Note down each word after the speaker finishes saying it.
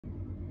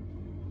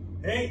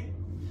Hey,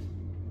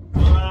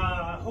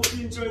 hope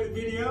you enjoyed the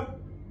video,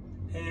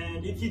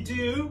 and if you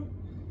do,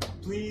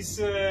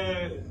 please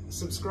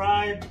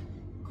subscribe,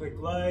 click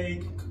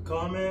like,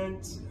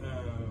 comment,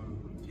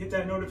 hit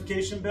that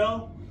notification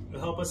bell.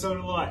 It'll help us out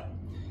a lot.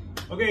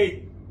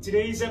 Okay,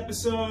 today's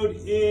episode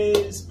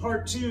is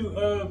part 2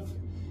 of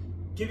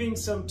giving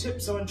some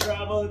tips on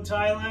travel in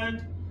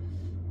Thailand,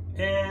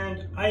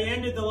 and I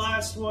ended the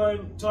last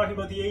one talking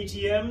about the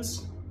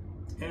ATMs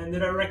and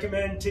that I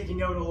recommend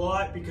taking out a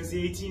lot because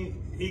the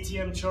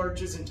ATM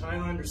charges in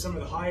Thailand are some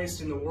of the highest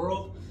in the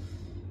world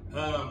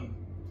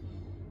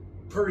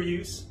per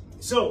use.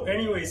 So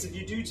anyways, if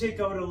you do take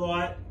out a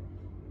lot,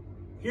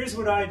 here's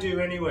what I do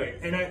anyway.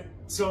 And I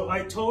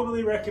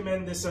totally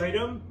recommend this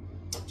item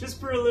just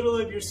for a little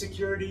of your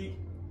security,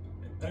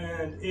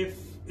 and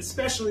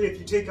especially if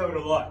you take out a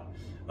lot.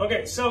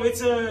 Okay, so it's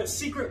a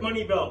secret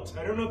money belt.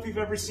 I don't know if you've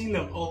ever seen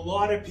them. A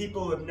lot of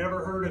people have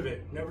never heard of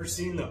it, never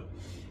seen them.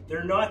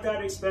 They're not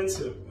that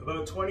expensive,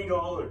 about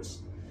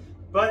 $20,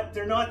 but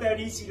they're not that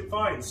easy to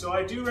find. So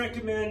I do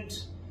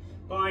recommend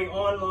buying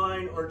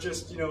online or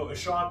just, a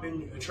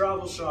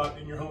travel shop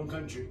in your home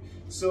country.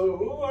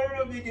 So I don't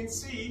know if you can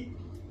see,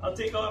 I'll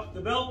take off the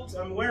belt,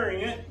 I'm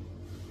wearing it.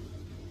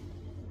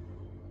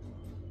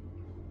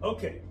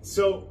 Okay,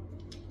 so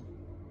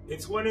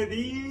it's one of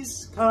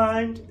these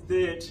kind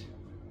that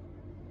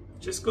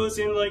just goes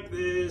in like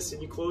this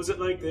and you close it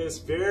like this.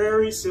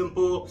 Very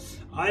simple.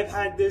 I've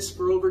had this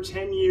for over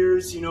 10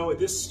 years.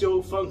 This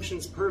still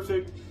functions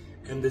perfect,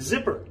 and the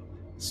zipper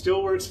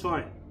still works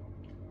fine.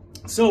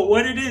 So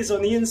what it is,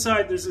 on the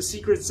inside there's a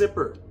secret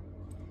zipper,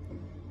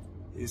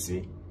 you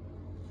see,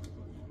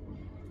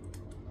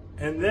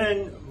 and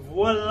then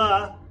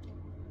voila,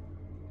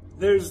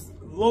 there's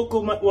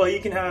local money. Well,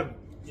 you can have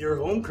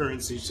your own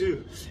currency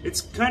too.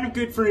 It's kind of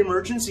good for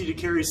emergency to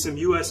carry some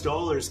US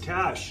dollars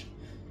cash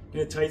in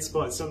a tight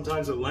spot.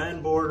 Sometimes a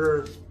land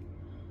border,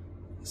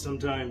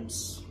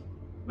 sometimes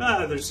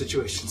other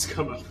situations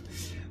come up.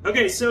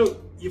 Okay,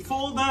 so you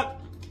fold up.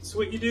 So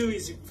what you do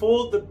is you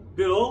fold the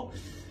bill.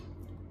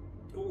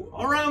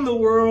 Around the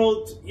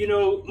world,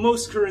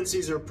 most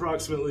currencies are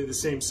approximately the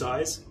same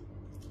size.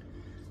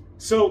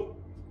 So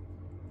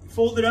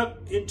fold it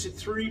up into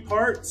 3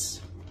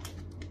 parts,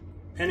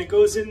 and it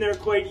goes in there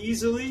quite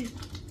easily.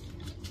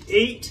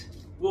 8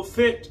 will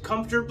fit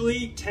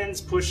comfortably.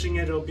 10's pushing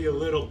it, it'll be a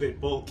little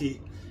bit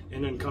bulky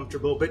and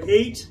uncomfortable, but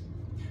 8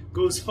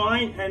 goes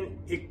fine, and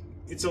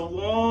it's a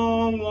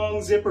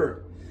long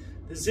zipper.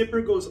 The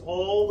zipper goes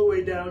all the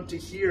way down to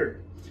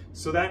here.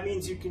 So that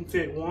means you can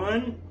fit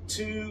 1,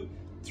 2,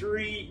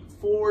 3,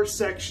 4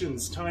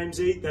 sections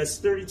times 8, that's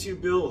 32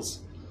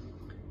 bills.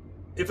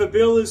 If a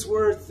bill is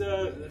worth,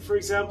 for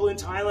example, in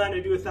Thailand,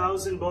 I do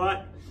 1,000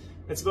 baht,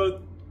 that's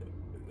about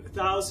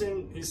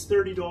 1,000 is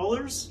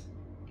 $30.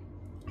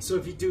 So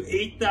if you do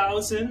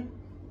 8,000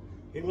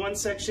 in one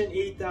section,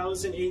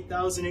 8,000,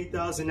 8,000,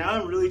 8,000. Now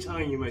I'm really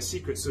telling you my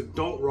secret, so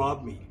don't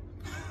rob me.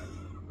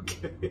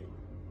 Okay.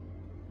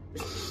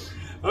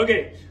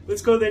 Okay,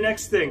 let's go to the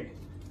next thing.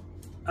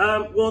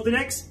 Well,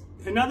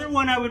 another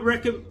one I would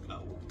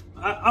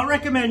I'll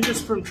recommend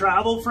just from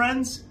Travel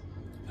Friends,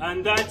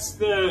 and that's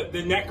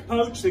the neck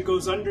pouch that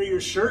goes under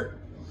your shirt.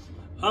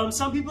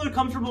 Some people are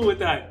comfortable with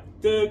that.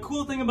 The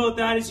cool thing about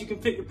that is you can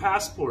fit your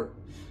passport.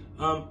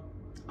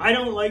 I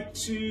don't like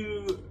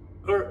to,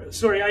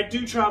 I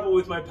do travel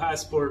with my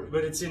passport,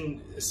 but it's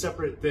in a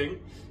separate thing.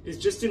 It's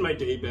just in my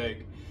day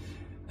bag.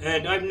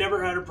 And I've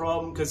never had a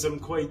problem because I'm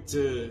quite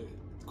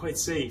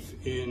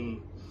safe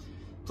in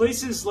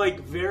places like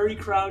very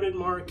crowded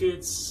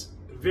markets,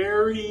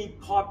 very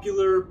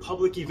popular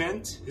public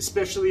event,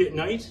 especially at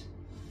night,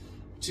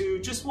 to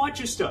just watch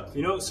your stuff,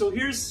 So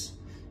here's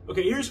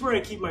where I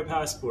keep my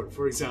passport,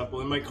 for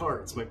example, in my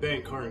cards, my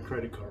bank card and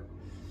credit card.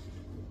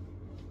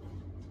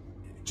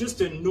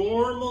 Just a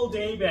normal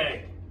day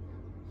bag,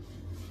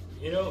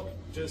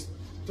 just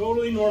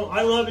totally normal.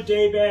 I love a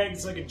day bag.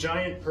 It's like a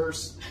giant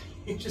purse.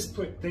 You just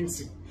put things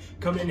that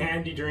come in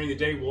handy during the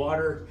day,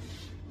 water,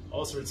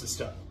 all sorts of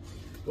stuff.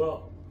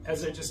 Well,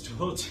 as I just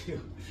told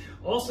you,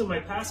 also my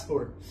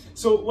passport.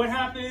 So what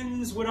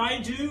I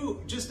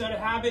do, just out of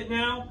habit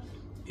now,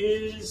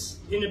 is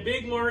in a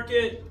big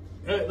market,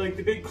 like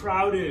the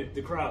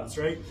crowds,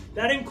 right?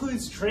 That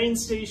includes train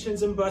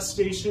stations and bus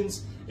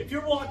stations. If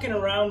you're walking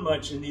around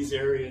much in these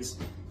areas,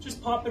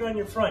 just pop it on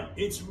your front.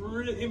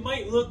 It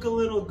might look a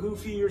little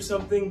goofy or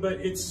something, but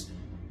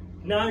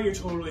now you're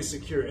totally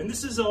secure. And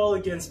this is all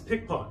against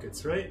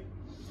pickpockets, right?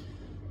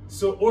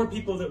 So, or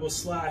people that will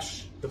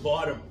slash the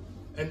bottom.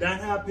 And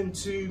that happened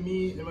to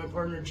me and my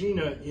partner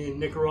Gina in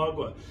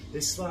Nicaragua.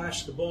 They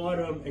slashed the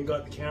bottom and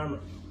got the camera.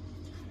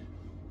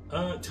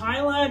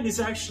 Thailand is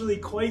actually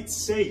quite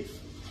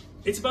safe.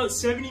 It's about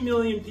 70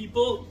 million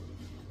people,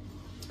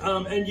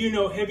 and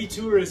heavy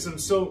tourism.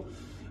 So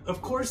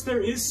of course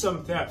there is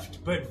some theft,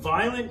 but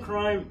violent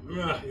crime,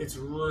 it's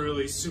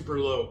really super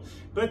low.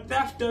 But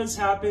theft does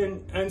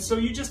happen, and so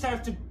you just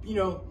have to,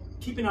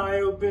 keep an eye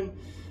open.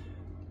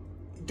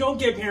 don't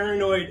get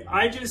paranoid.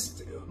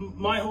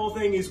 My whole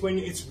thing is when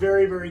it's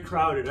very, very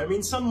crowded. I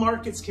mean, some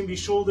markets can be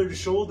shoulder to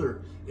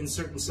shoulder in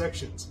certain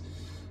sections.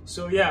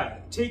 So yeah,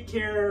 take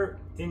care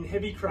in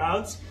heavy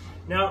crowds.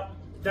 Now,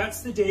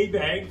 that's the day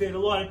bag that a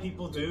lot of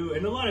people do,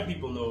 and a lot of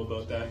people know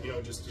about that, you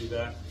know, just do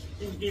that.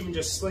 Even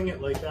just sling it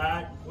like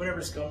that,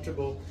 whatever's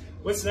comfortable.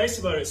 What's nice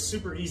about it is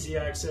super easy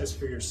access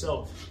for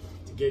yourself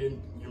to get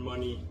in your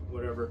money,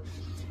 whatever.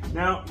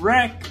 Now,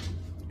 Rec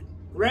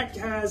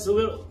has a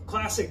little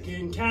classic.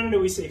 In Canada,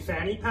 we say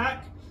fanny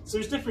pack. So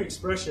there's different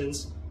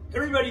expressions.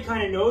 Everybody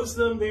kind of knows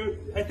them.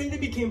 I think they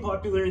became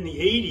popular in the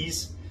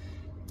 80s,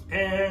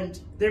 and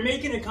they're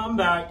making a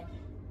comeback.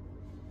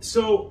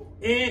 So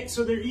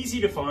they're easy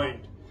to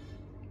find.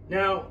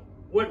 Now,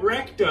 what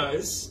Rec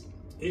does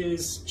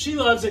is, she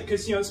loves it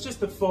because, you know, it's just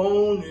the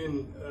phone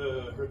and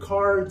her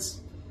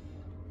cards,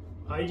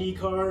 ID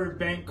card,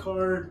 bank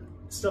card,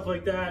 stuff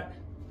like that.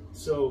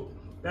 So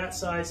that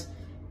size,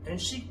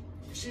 and she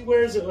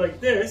wears it like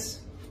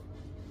this.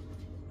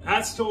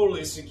 That's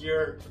totally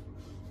secure.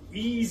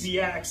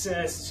 Easy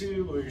access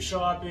to where you're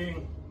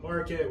shopping,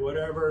 market,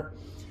 whatever.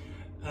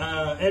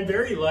 And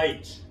very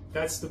light.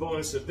 That's the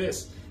bonus of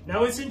this.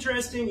 Now what's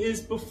interesting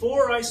is,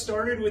 before I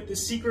started with the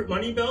Secret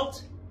Money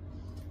Belt,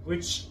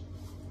 which,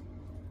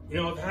 you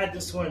know, I've had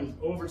this one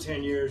over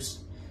 10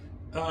 years.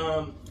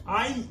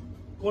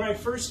 When I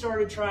first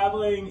started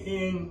traveling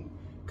in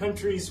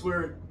countries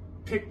where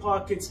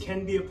pickpockets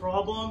can be a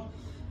problem,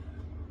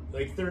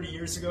 like 30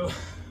 years ago,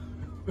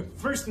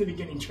 first in the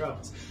beginning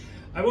travels.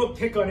 I won't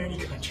pick on any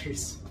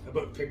countries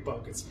about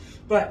pickpockets.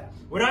 But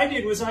what I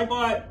did was I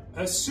bought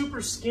a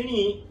super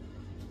skinny,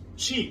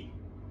 cheap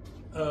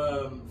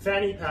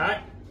fanny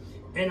pack,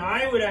 and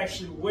I would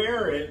actually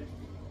wear it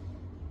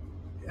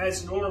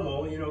as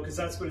normal, you know, because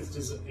that's what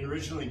it's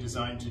originally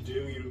designed to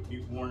do. You'd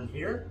be worn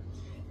here,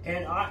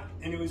 and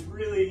it was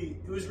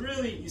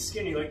really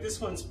skinny. Like, this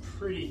one's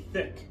pretty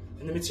thick,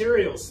 and the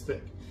material's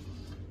thick.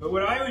 But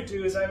what I would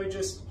do is I would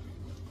just,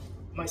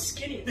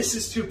 this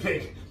is too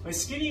big. My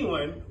skinny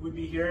one would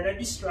be here, and I'd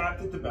be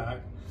strapped at the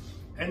back,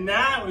 and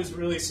that was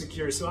really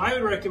secure. So I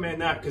would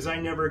recommend that, because I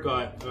never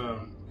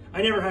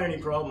had any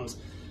problems.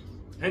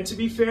 And to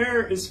be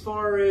fair, as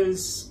far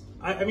as,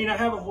 I mean, I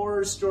have a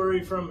horror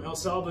story from El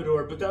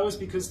Salvador, but that was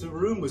because the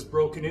room was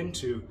broken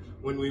into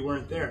when we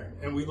weren't there,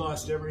 and we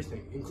lost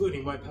everything,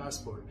 including my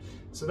passport.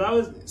 So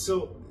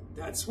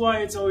that's why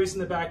it's always in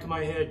the back of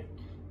my head,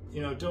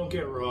 you know, don't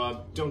get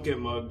robbed, don't get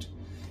mugged.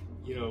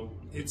 You know,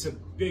 it's a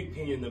big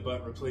pain in the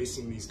butt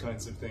replacing these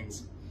kinds of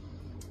things.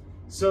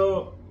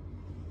 So,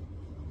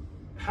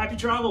 happy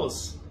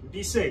travels,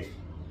 be safe.